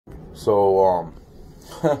So,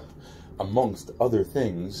 amongst other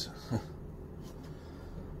things,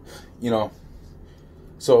 you know,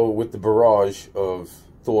 so with the barrage of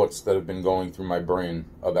thoughts that have been going through my brain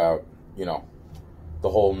about, you know, the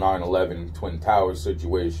whole 9/11 Twin Towers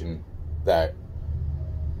situation, that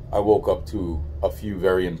I woke up to a few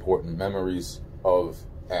very important memories of,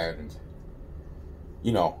 and,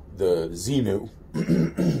 you know, the Xenu,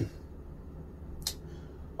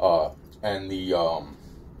 and the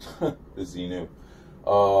the Xenu.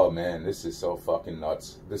 Oh man, this is so fucking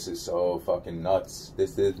nuts. This is so fucking nuts.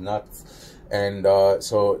 This is nuts. And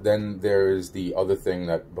so then there is the other thing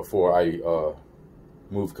that before I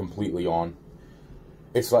move completely on,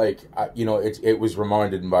 it's like, you know, it was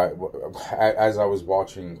reminded by, as I was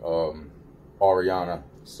watching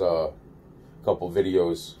Ariana's couple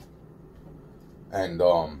videos, and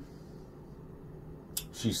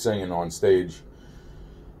she's singing on stage.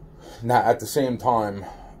 Now, at the same time,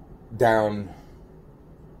 down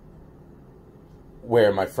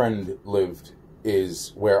where my friend lived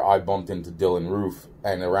is where I bumped into Dylan Roof,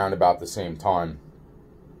 and around about the same time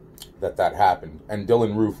that happened. And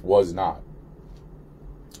Dylan Roof was not,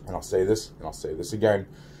 and I'll say this, and I'll say this again,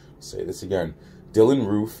 Dylan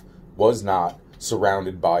Roof was not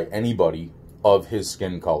surrounded by anybody of his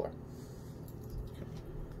skin color.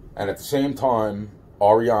 And at the same time,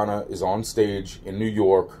 Ariana is on stage in New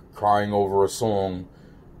York crying over a song,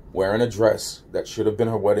 wearing a dress that should have been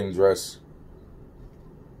her wedding dress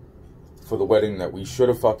for the wedding that we should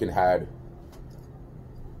have fucking had.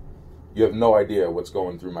 You have no idea what's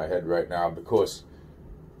going through my head right now, because,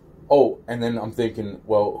 oh, and then I'm thinking,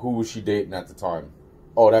 well, who was she dating at the time?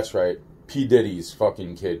 Oh, that's right, P. Diddy's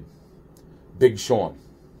fucking kid, Big Sean.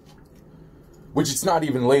 Which it's not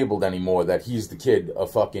even labeled anymore that he's the kid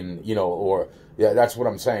of fucking, you know, or, yeah, that's what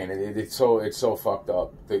I'm saying. It's so fucked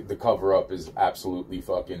up. The cover up is absolutely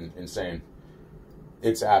fucking insane.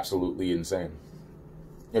 It's absolutely insane.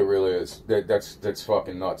 It really is. That's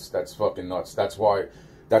fucking nuts. That's fucking nuts. That's why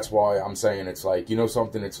I'm saying, it's like, you know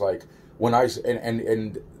something, it's like when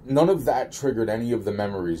and none of that triggered any of the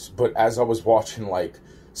memories, but as I was watching like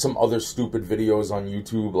some other stupid videos on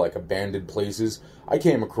YouTube, like abandoned places, I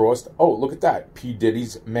came across, oh, look at that, P.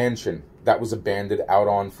 Diddy's mansion that was abandoned out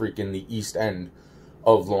on freaking the East End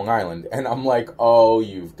of Long Island. And I'm like, oh,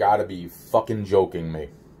 you've got to be fucking joking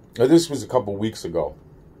me. Now, this was a couple weeks ago,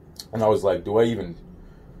 and I was like, do I even...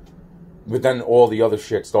 But then all the other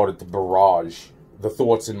shit started to barrage. The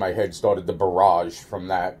thoughts in my head started to barrage from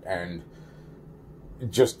that, and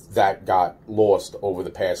just that got lost over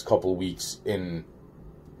the past couple weeks in...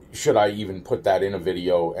 Should I even put that in a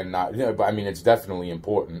video and not... You know, but I mean, it's definitely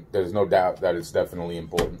important. There's no doubt that it's definitely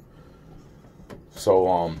important.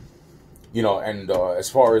 So, you know, and as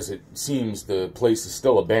far as it seems, the place is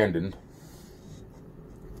still abandoned.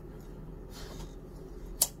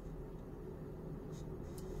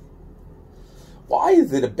 Why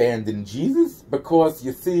is it abandoned, Jesus? Because,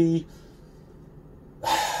 you see,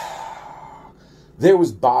 there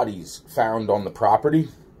was bodies found on the property.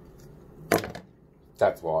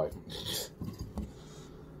 That's why.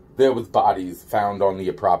 There was bodies found on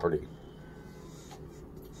the property.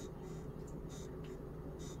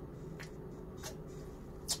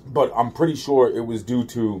 But I'm pretty sure it was due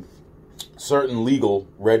to certain legal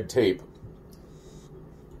red tape.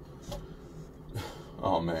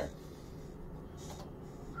 Oh, man.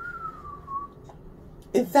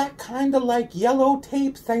 Is that kind of like yellow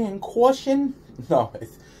tape saying caution? No,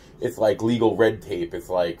 it's like legal red tape. It's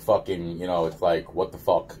like fucking, you know, it's like, what the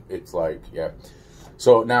fuck? It's like, yeah.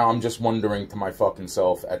 So now I'm just wondering to my fucking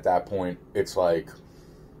self at that point, it's like,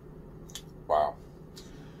 wow.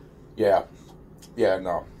 Yeah. Yeah,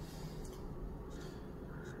 no.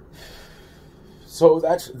 So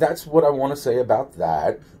that's what I want to say about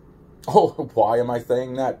that. Oh, why am I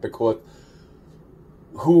saying that? Because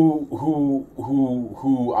who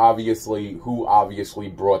obviously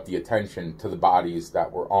brought the attention to the bodies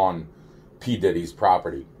that were on P. Diddy's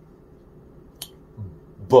property?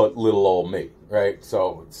 But little old me, right?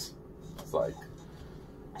 So it's like,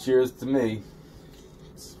 cheers to me.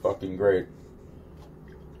 It's fucking great.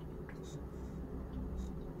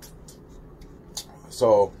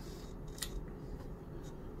 So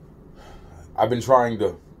I've been trying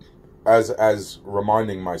to, as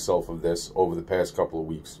reminding myself of this over the past couple of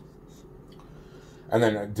weeks. And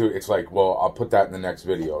then, dude, it's like, well, I'll put that in the next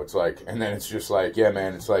video. It's like, and then it's just like, yeah,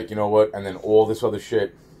 man, it's like, you know what? And then all this other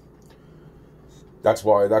shit. That's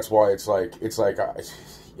why it's like,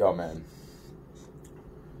 yo, man.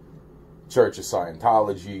 Church of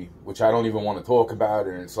Scientology, which I don't even want to talk about.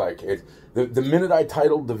 And it's like, the minute I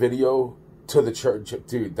titled the video to the church,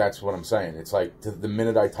 dude, that's what I'm saying. It's like, the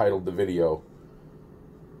minute I titled the video,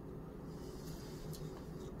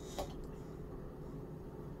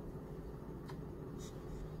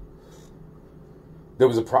 there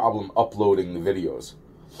was a problem uploading the videos.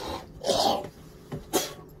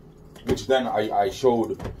 Which then I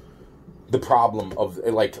showed the problem of,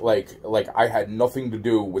 like I had nothing to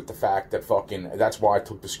do with the fact that fucking, that's why I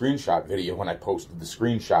took the screenshot video when I posted the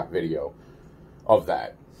screenshot video of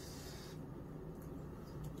that.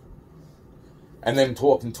 And then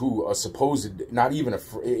talking to a supposed, not even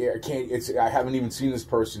I haven't even seen this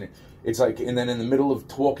person. It's like, and then in the middle of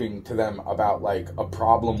talking to them about like a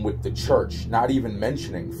problem with the church, not even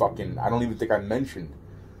mentioning fucking, I don't even think I mentioned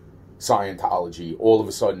Scientology, all of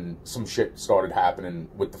a sudden some shit started happening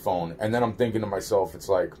with the phone. And then I'm thinking to myself, it's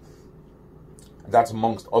like, that's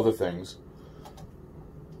amongst other things.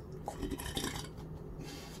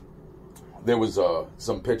 There was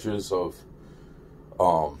some pictures of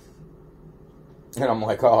and I'm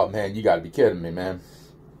like, oh man, you gotta be kidding me, man.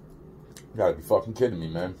 You gotta be fucking kidding me,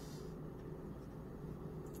 man.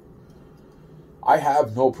 I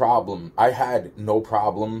have no problem. I had no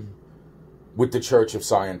problem with the Church of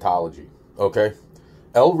Scientology, okay?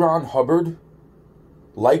 L. Ron Hubbard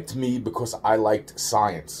liked me because I liked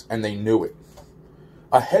science, and they knew it.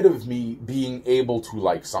 Ahead of me being able to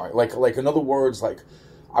like science. Like in other words, like,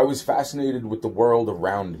 I was fascinated with the world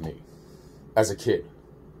around me as a kid.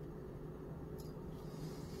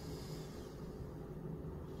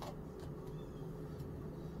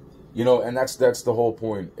 You know, and that's the whole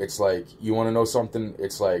point. It's like, you want to know something?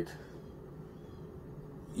 It's like,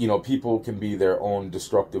 you know, people can be their own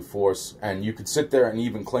destructive force, and you could sit there and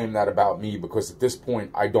even claim that about me, because at this point,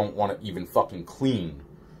 I don't want to even fucking clean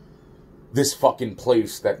this fucking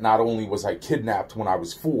place that not only was I kidnapped when I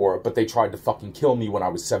was 4, but they tried to fucking kill me when I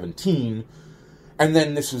was 17, and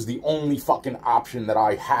then this was the only fucking option that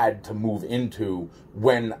I had to move into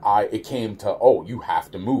when it came to, oh, you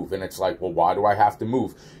have to move. And it's like, well, why do I have to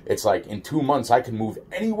move? It's like, in 2 months, I can move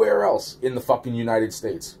anywhere else in the fucking United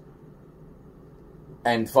States.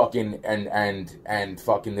 And fucking, and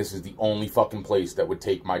fucking, this is the only fucking place that would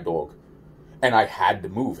take my dog. And I had to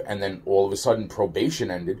move. And then all of a sudden,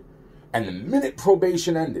 probation ended. And the minute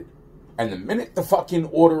probation ended, and the minute the fucking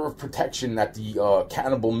order of protection that the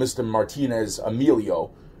cannibal Mr.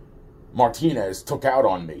 Emilio Martinez took out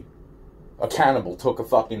on me, a cannibal took a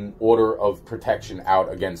fucking order of protection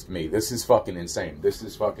out against me. This is fucking insane. This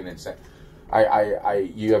is fucking insane.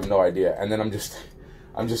 You have no idea. And then I'm just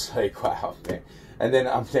like, wow, man. And then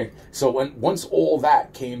I'm thinking, so once all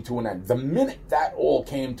that came to an end, the minute that all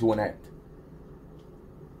came to an end,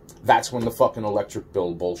 that's when the fucking electric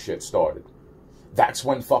bill bullshit started. That's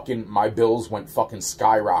when fucking my bills went fucking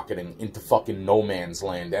skyrocketing into fucking no man's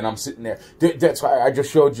land. And I'm sitting there. That's why I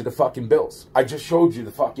just showed you the fucking bills. I just showed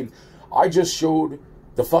the fucking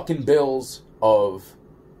bills of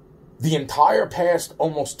the entire past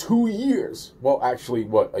almost 2 years. Well, actually,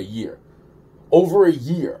 what, a year? Over a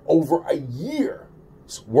year's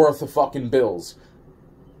worth of fucking bills.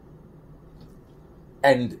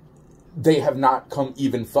 And they have not come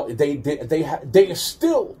even, they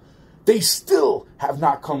still have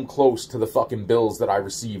not come close to the fucking bills that I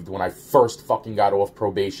received when I first fucking got off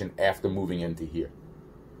probation after moving into here.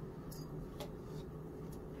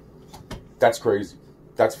 That's crazy.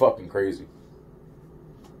 That's fucking crazy.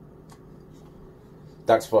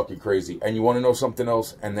 That's fucking crazy. And you want to know something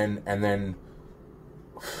else? And then,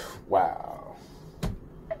 wow.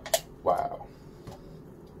 Wow.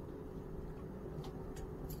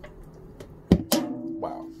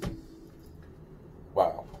 Wow.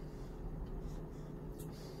 Wow.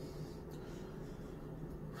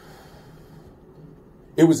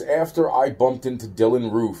 It was after I bumped into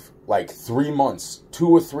Dylan Roof, like 3 months,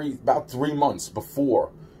 about 3 months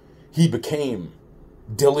before he became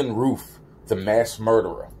Dylan Roof, the mass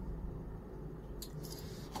murderer.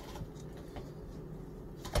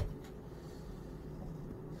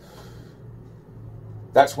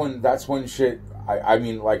 That's when shit, I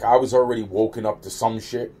mean, like, I was already woken up to some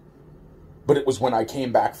shit, but it was when I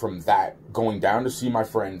came back from that, going down to see my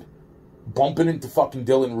friend, bumping into fucking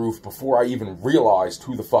Dylan Roof before I even realized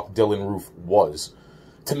who the fuck Dylan Roof was.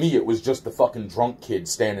 To me, it was just the fucking drunk kid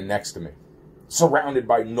standing next to me, surrounded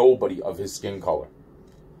by nobody of his skin color.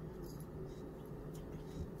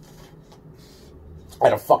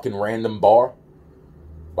 At a fucking random bar.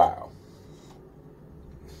 Wow.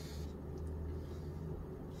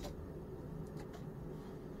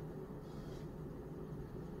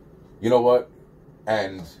 You know what?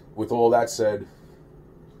 And with all that said,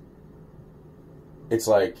 it's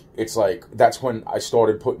like that's when I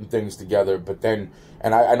started putting things together. But then,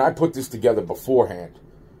 and I put this together beforehand.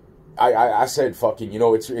 I said, fucking, you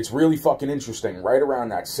know, it's really fucking interesting. Right around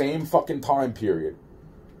that same fucking time period.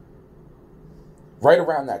 Right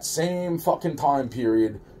around that same fucking time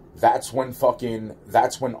period, that's when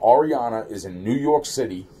Ariana is in New York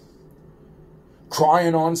City,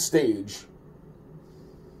 crying on stage,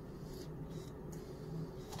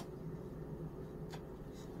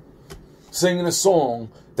 singing a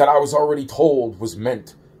song that I was already told was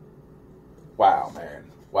meant. Wow, man.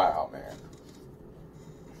 Wow, man.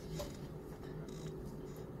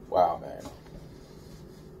 Wow, man.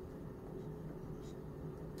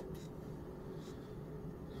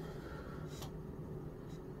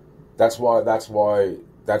 That's why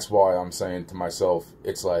I'm saying to myself,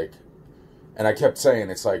 it's like, and I kept saying,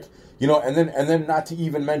 it's like, you know, and then not to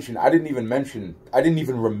even mention, I didn't even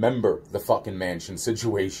remember the fucking mansion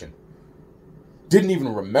situation. Didn't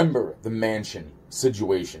even remember the mansion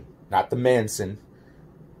situation. Not the Manson,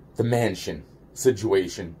 the mansion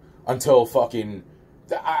situation. Until fucking,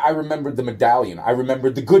 I remembered the medallion. I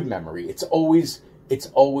remembered the good memory. It's always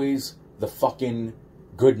the fucking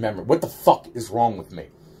good memory. What the fuck is wrong with me?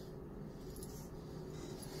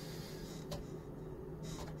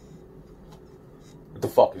 What the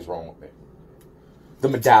fuck is wrong with me? The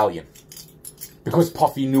medallion. Because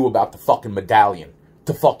Puffy knew about the fucking medallion.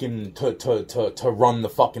 To fucking, to run the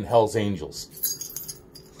fucking Hell's Angels.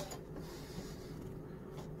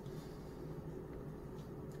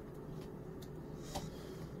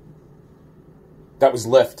 That was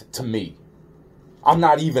left to me. I'm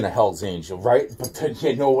not even a Hell's Angel, right? But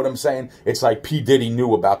you know what I'm saying? It's like P. Diddy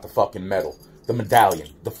knew about the fucking medal. The medallion.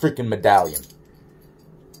 The freaking medallion.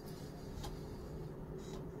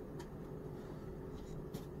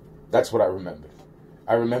 That's what I remembered.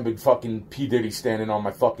 I remembered fucking P. Diddy standing on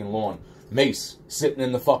my fucking lawn. Mace sitting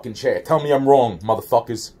in the fucking chair. Tell me I'm wrong,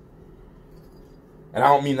 motherfuckers. And I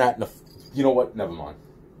don't mean that in a... You know what? Never mind.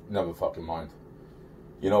 Never fucking mind.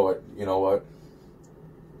 You know what? You know what?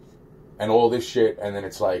 And all this shit, and then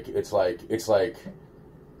it's like,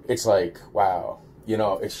 wow. You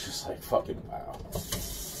know, it's just like fucking wow.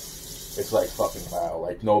 It's like fucking wow.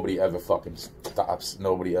 Like nobody ever fucking stops.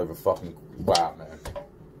 Nobody ever fucking... Wow, man.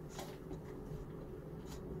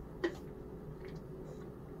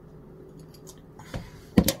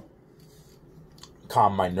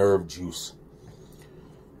 Calm my nerve juice.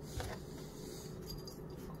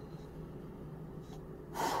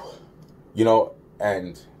 You know,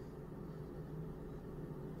 and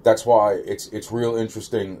that's why it's real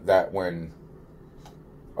interesting that when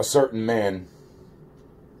a certain man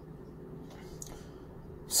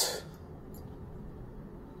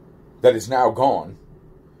that is now gone,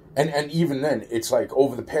 and even then, it's like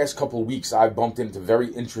over the past couple of weeks, I've bumped into very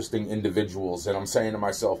interesting individuals, and I'm saying to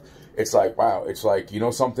myself, it's like, wow, it's like, you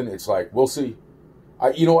know something? It's like, we'll see.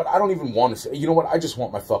 You know what? I don't even want to say, you know what? I just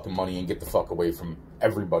want my fucking money and get the fuck away from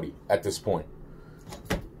everybody at this point.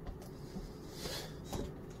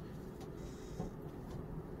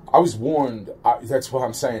 I was warned, that's what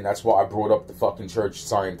I'm saying, that's why I brought up the fucking church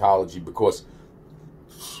Scientology, because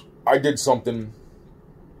I did something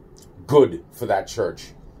good for that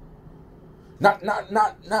church. Not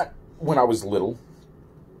when I was little,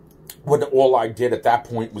 when all I did at that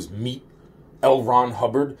point was meet L. Ron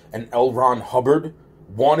Hubbard, and L. Ron Hubbard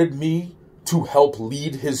wanted me to help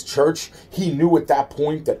lead his church. He knew at that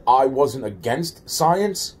point that I wasn't against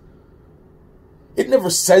science. It never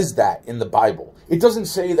says that in the Bible. It doesn't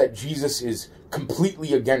say that Jesus is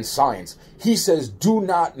completely against science. He says, do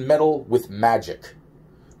not meddle with magic.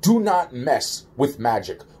 Do not mess with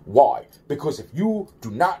magic. Why? Because if you do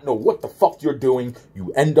not know what the fuck you're doing,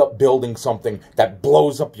 you end up building something that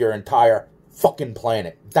blows up your entire fucking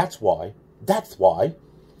planet. That's why. That's why.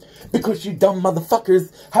 Because you dumb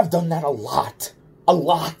motherfuckers have done that a lot. A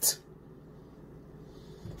lot.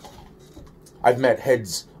 I've met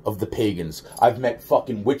heads of the pagans. I've met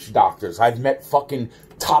fucking witch doctors. I've met fucking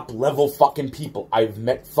top level fucking people. I've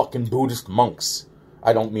met fucking Buddhist monks.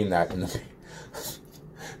 I don't mean that in the...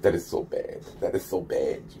 That is so bad. That is so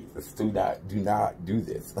bad, Jesus. Do not do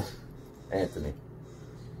this. Anthony.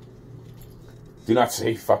 Do not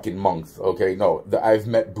say fucking monks, okay? No, I've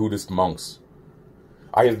met Buddhist monks.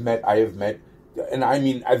 I have met, and I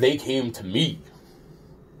mean, they came to me.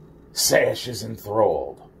 Sash is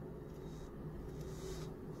enthralled.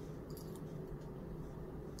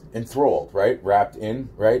 Enthralled, right? Wrapped in,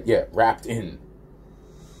 right? Yeah, wrapped in.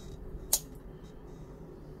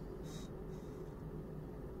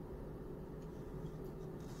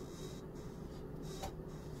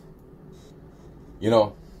 You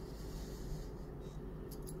know,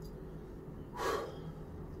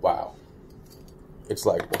 It's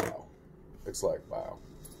like, wow. It's like, wow.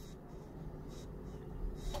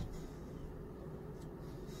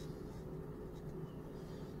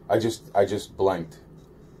 I just blanked.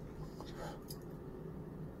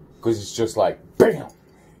 Because it's just like, bam!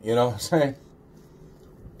 You know what I'm saying?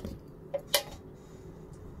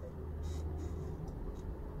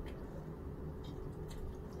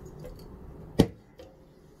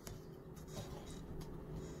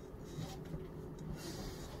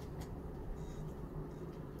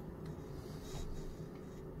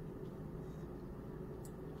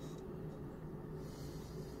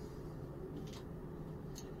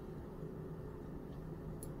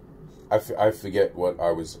 I forget what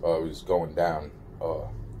I was going down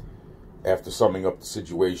after summing up the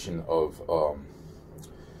situation of,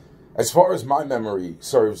 as far as my memory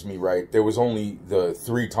serves me right, there was only the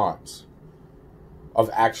 3 times of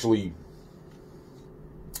actually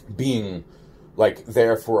being like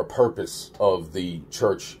there for a purpose of the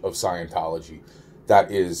Church of Scientology.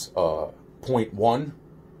 That is point 1.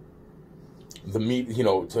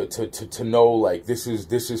 To know like this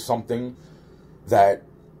is something that.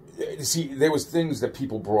 See, there was things that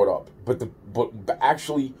people brought up, but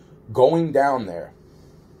actually going down there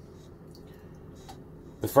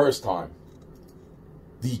the first time,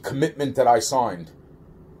 the commitment that I signed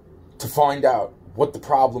to find out what the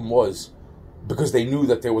problem was, because they knew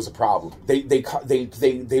that there was a problem.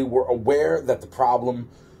 They were aware that the problem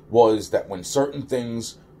was that when certain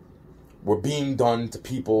things were being done to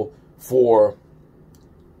people for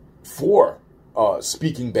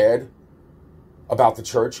speaking bad about the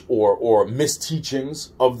church or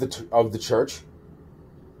misteachings of the church,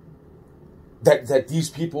 that these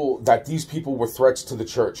people were threats to the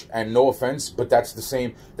church. And no offense, but that's the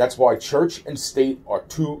same. That's why church and state are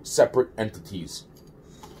 2 separate entities.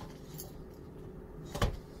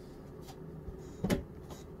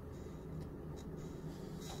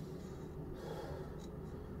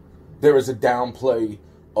 There is a downplay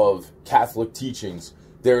of Catholic teachings.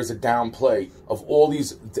 There is a downplay of all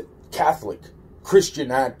these Catholic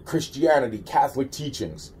Christianity, Catholic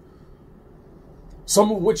teachings,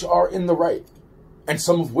 some of which are in the right, and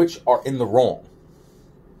some of which are in the wrong.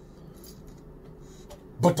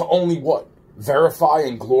 But to only what? Verify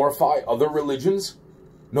and glorify other religions?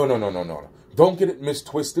 No. Don't get it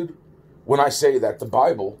mistwisted when I say that the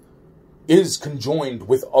Bible is conjoined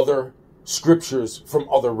with other scriptures from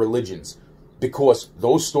other religions, because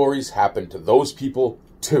those stories happen to those people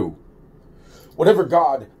too. Whatever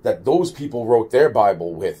God that those people wrote their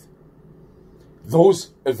Bible with,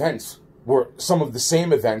 those events were some of the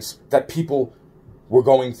same events that people were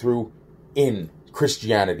going through in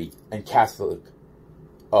Christianity and Catholic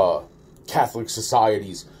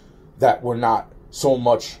societies that were not so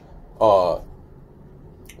much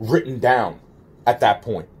written down at that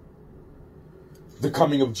point. The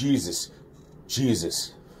coming of Jesus,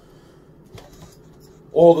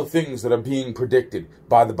 all the things that are being predicted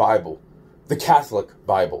by the Bible. The Catholic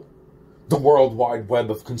Bible, the World Wide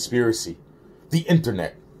Web of conspiracy, the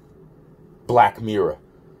internet, Black Mirror.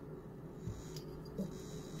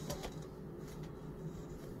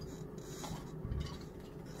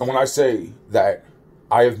 And when I say that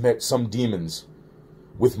I have met some demons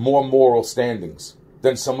with more moral standings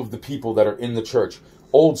than some of the people that are in the church,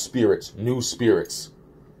 old spirits, new spirits.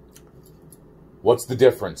 What's the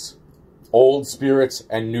difference? Old spirits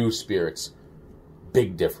and new spirits.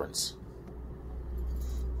 Big difference.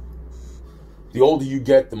 The older you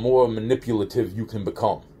get, the more manipulative you can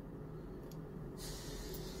become.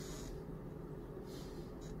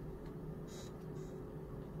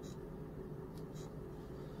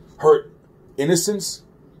 Hurt innocence?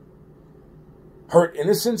 Hurt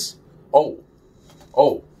innocence? Oh,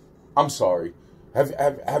 I'm sorry.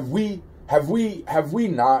 Have we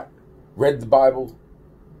not read the Bible?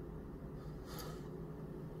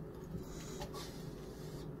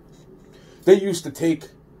 They used to take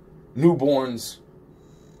newborns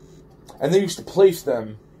and they used to place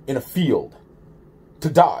them in a field to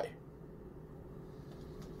die.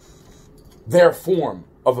 Their form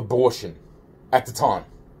of abortion at the time.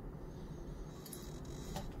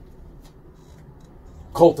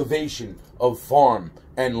 Cultivation of farm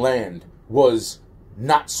and land was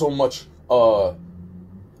not so much a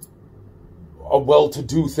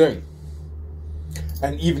well-to-do thing.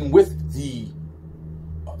 And even with the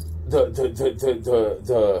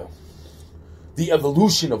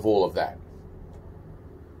evolution of all of that,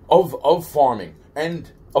 of farming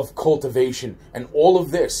and of cultivation and all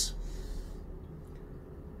of this,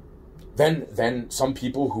 then some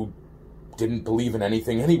people who didn't believe in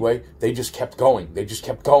anything anyway, they just kept going. They just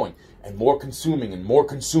kept going. And more consuming and more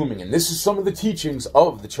consuming. And this is some of the teachings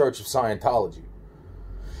of the Church of Scientology.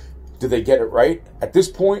 Do they get it right? At this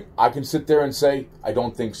point, I can sit there and say, I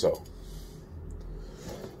don't think so.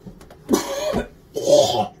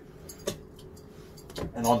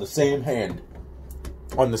 And on the same hand,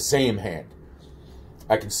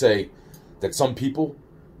 I can say that some people,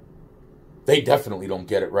 they definitely don't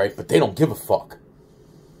get it right, but they don't give a fuck.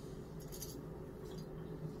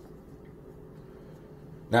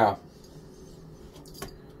 Now,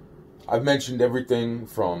 I've mentioned everything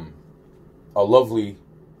from a lovely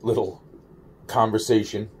little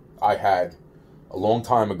conversation I had a long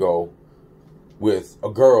time ago with a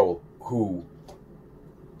girl who,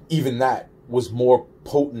 even that was more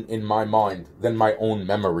potent in my mind than my own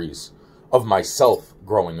memories of myself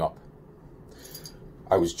growing up.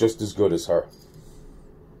 I was just as good as her.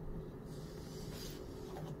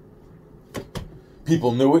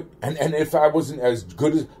 People knew it, and if I wasn't as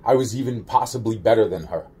good as, I was even possibly better than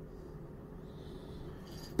her.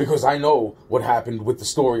 Because I know what happened with the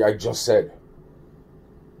story I just said.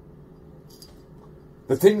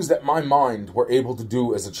 The things that my mind were able to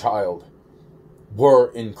do as a child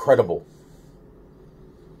were incredible.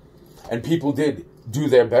 And people did do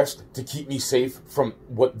their best to keep me safe from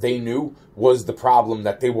what they knew was the problem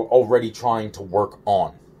that they were already trying to work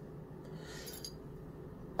on.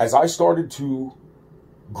 As I started to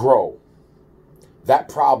grow, that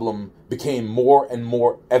problem became more and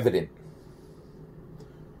more evident.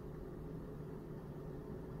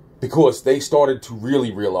 Because they started to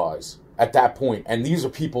really realize at that point, and these are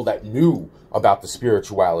people that knew about the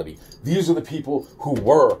spirituality. These are the people who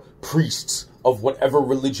were priests of whatever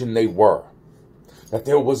religion they were, that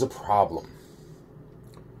there was a problem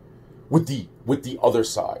with the other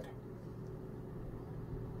side.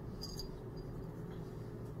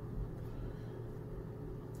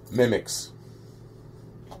 Mimics.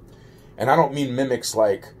 And I don't mean mimics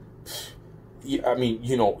like, I mean,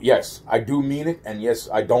 you know, yes, I do mean it, and yes,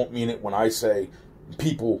 I don't mean it when I say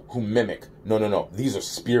people who mimic. No, no, no. These are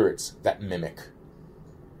spirits that mimic.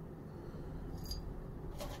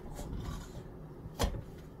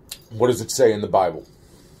 What does it say in the Bible?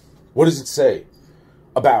 What does it say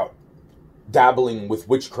about dabbling with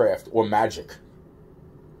witchcraft or magic?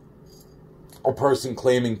 A person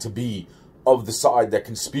claiming to be of the side that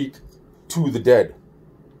can speak to the dead.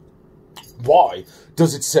 Why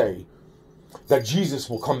does it say that Jesus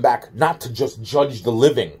will come back not to just judge the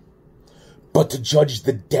living, but to judge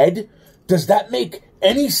the dead? Does that make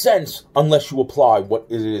any sense unless you apply what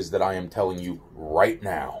it is that I am telling you right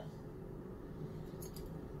now?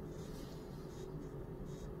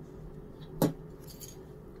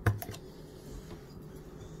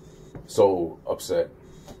 So upset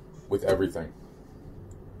with everything.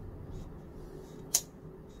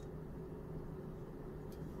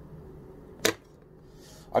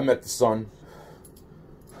 I met the son.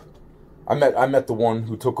 I met the one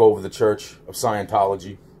who took over the Church of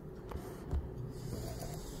Scientology.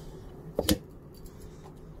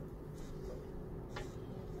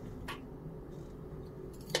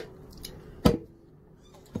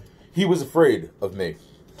 He was afraid of me.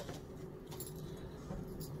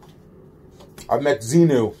 I met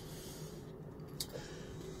Xenu.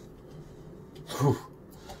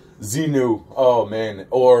 Xenu, oh man,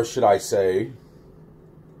 or should I say,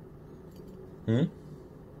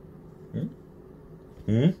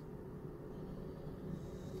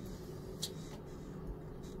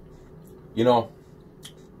 You know,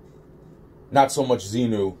 not so much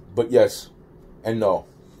Xenu, but yes and no.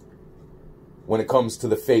 When it comes to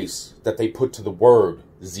the face that they put to the word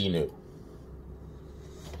Xenu.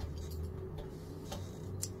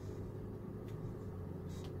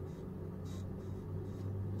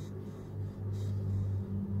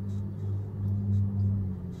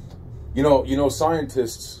 You know,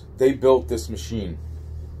 scientists, they built this machine.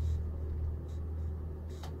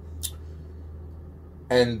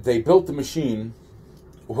 And they built the machine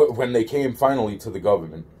when they came finally to the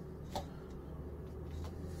government.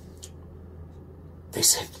 They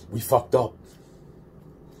said, we fucked up.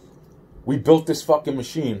 We built this fucking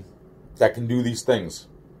machine that can do these things.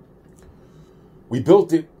 We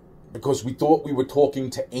built it because we thought we were talking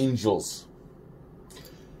to angels.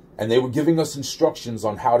 And they were giving us instructions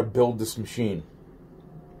on how to build this machine.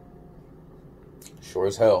 Sure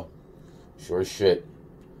as hell. Sure as shit.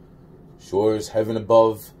 Sure as heaven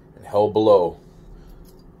above and hell below.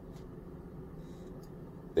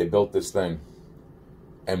 They built this thing.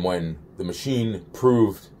 And when the machine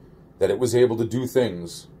proved that it was able to do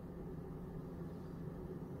things,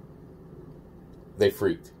 they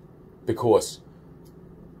freaked. Because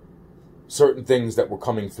certain things that were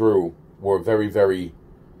coming through were very, very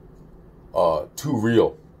too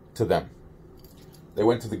real to them. They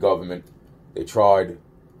went to the government. They tried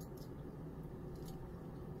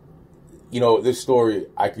you know, this story,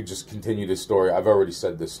 I could just continue this story. I've already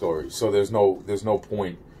said this story. So there's no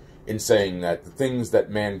point in saying that the things that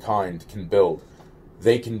mankind can build,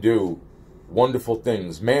 they can do wonderful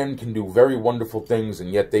things. Man can do very wonderful things,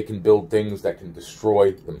 and yet they can build things that can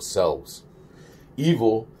destroy themselves.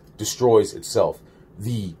 Evil destroys itself.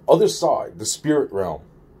 The other side, the spirit realm,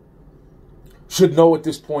 should know at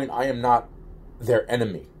this point I am not their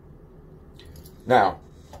enemy. Now,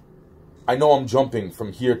 I know I'm jumping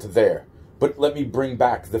from here to there, but let me bring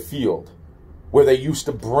back the field where they used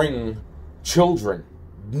to bring children,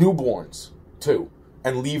 newborns, to,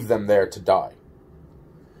 and leave them there to die.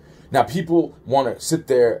 Now, people want to sit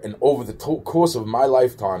there, and over the course of my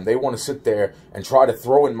lifetime, they want to sit there and try to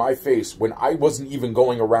throw in my face when I wasn't even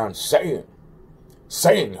going around saying,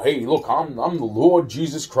 hey, look, I'm the Lord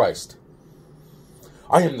Jesus Christ.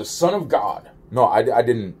 I am the Son of God. No, I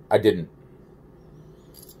didn't.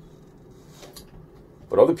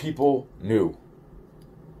 But other people knew.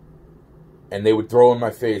 And they would throw in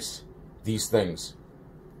my face these things.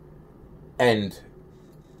 And,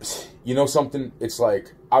 you know something? It's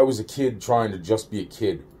like I was a kid trying to just be a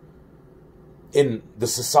kid. In the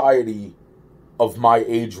society of my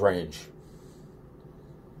age range.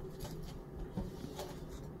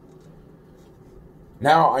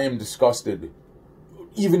 Now I am disgusted.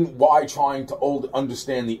 Even why trying to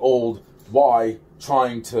understand the old, why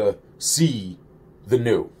trying to see the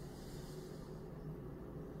new.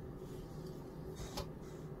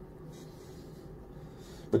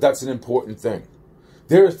 But that's an important thing.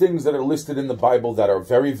 There are things that are listed in the Bible that are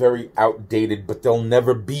very, very outdated, but they'll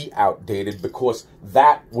never be outdated because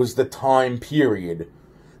that was the time period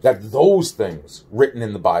that those things written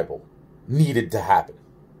in the Bible needed to happen.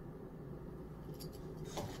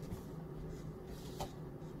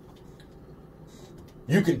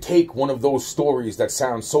 You can take one of those stories that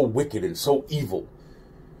sound so wicked and so evil,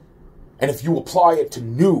 and if you apply it to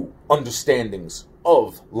new understandings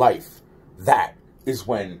of life, that is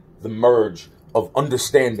when the merge of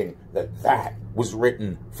understanding that was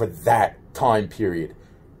written for that time period.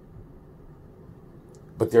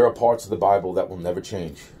 But there are parts of the Bible that will never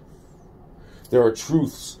change. There are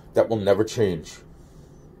truths that will never change.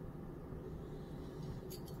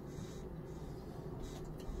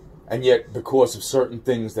 And yet, because of certain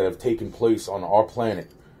things that have taken place on our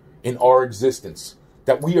planet, in our existence,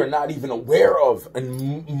 that we are not even aware of,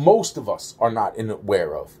 and most of us are not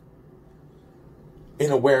aware of, in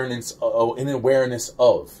awareness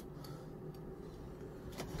of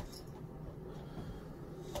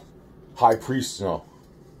high priests know.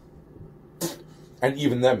 And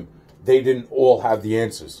even them, they didn't all have the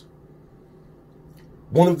answers.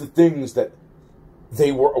 One of the things that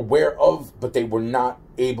they were aware of, but they were not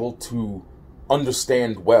able to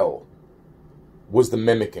understand well, was the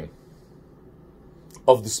mimicking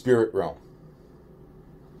of the spirit realm.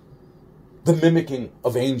 The mimicking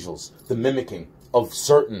of angels, the mimicking of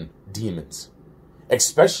certain demons,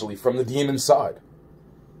 especially from the demon side.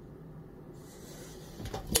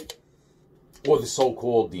 Or the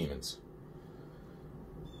so-called demons.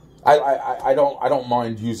 I don't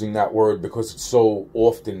mind using that word because it's so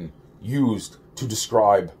often used to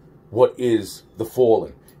describe what is the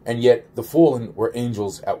fallen. And yet the fallen were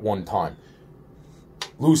angels at one time.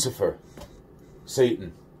 Lucifer,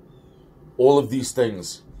 Satan, all of these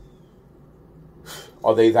things,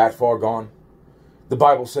 are they that far gone? The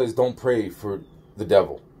Bible says don't pray for the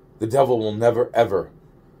devil. The devil will never ever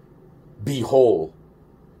be whole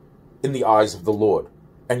in the eyes of the Lord.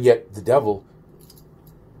 And yet the devil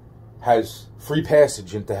has free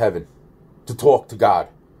passage into heaven to talk to God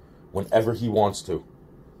whenever he wants to.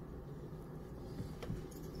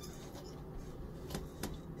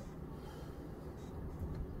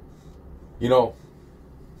 You know,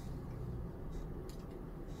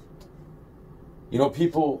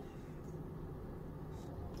 people,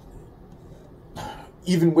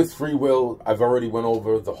 even with free will, I've already went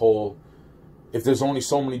over the whole, if there's only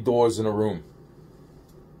so many doors in a room,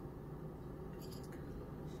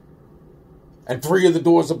 and 3 of the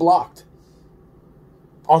doors are blocked,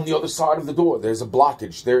 on the other side of the door, there's a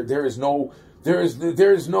blockage. There is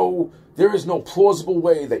no plausible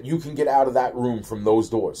way that you can get out of that room from those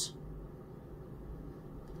doors.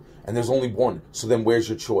 And there's only one. So then where's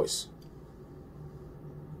your choice?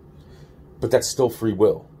 But that's still free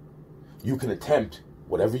will. You can attempt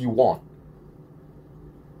whatever you want.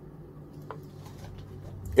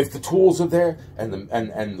 If the tools are there and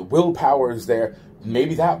the willpower is there,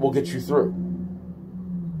 maybe that will get you through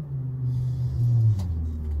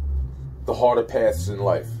the harder paths in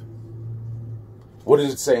life. What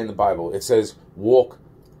does it say in the Bible? It says, walk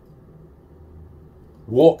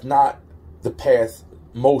not the path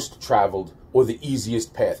most traveled or the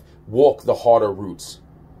easiest path. Walk the harder routes.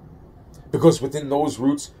 Because within those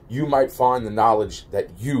routes, you might find the knowledge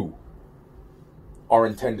that you are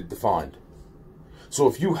intended to find. So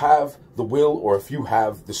if you have the will or if you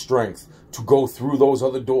have the strength to go through those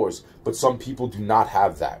other doors, but some people do not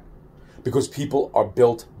have that because people are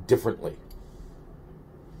built differently.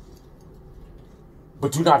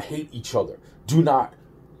 But do not hate each other. Do not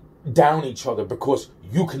down each other because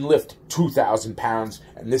you can lift 2,000 pounds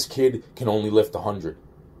and this kid can only lift 100.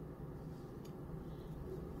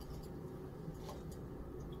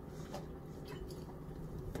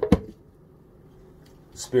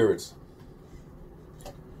 Spirits.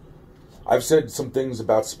 I've said some things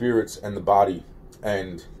about spirits and the body,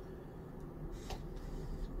 and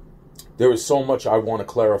there is so much I want to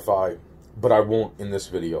clarify, but I won't in this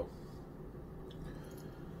video.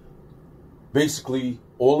 Basically,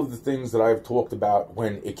 all of the things that I've talked about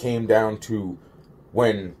when it came down to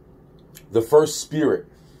when the first spirit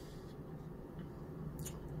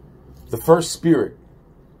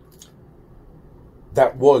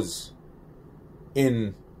that was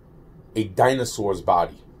in a dinosaur's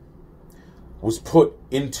body was put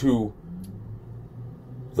into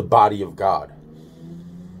the body of God.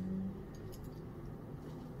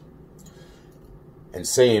 And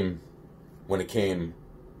same when it came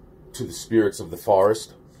to the spirits of the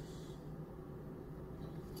forest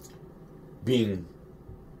being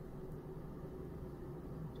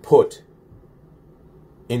put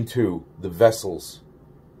into the vessels,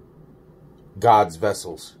 God's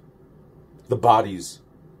vessels, the bodies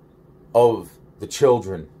of the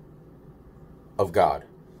children of God.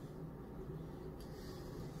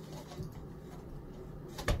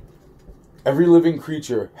 Every living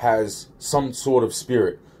creature has some sort of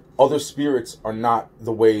spirit. Other spirits are not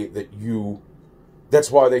the way that you... That's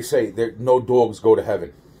why they say that no dogs go to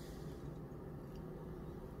heaven.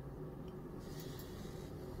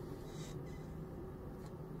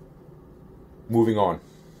 Moving on.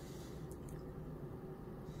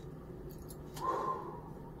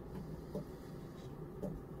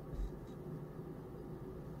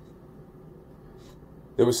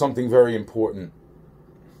 There was something very important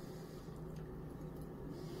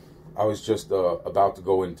I was just about to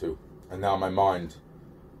go into, and now my mind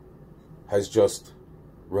has just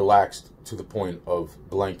relaxed to the point of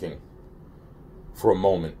blanking for a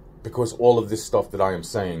moment, because all of this stuff that I am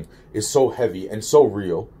saying is so heavy and so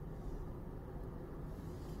real.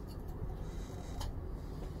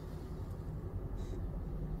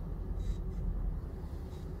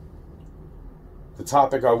 The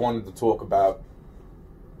topic I wanted to talk about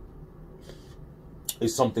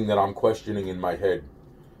is something that I'm questioning in my head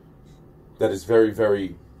that is very,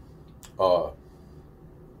 very, it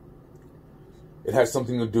has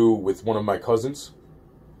something to do with one of my cousins,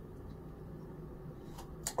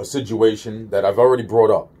 a situation that I've already brought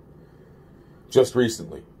up just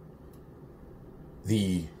recently.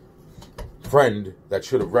 The friend that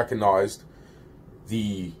should have recognized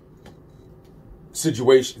the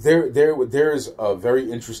situation, there is a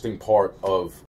very interesting part of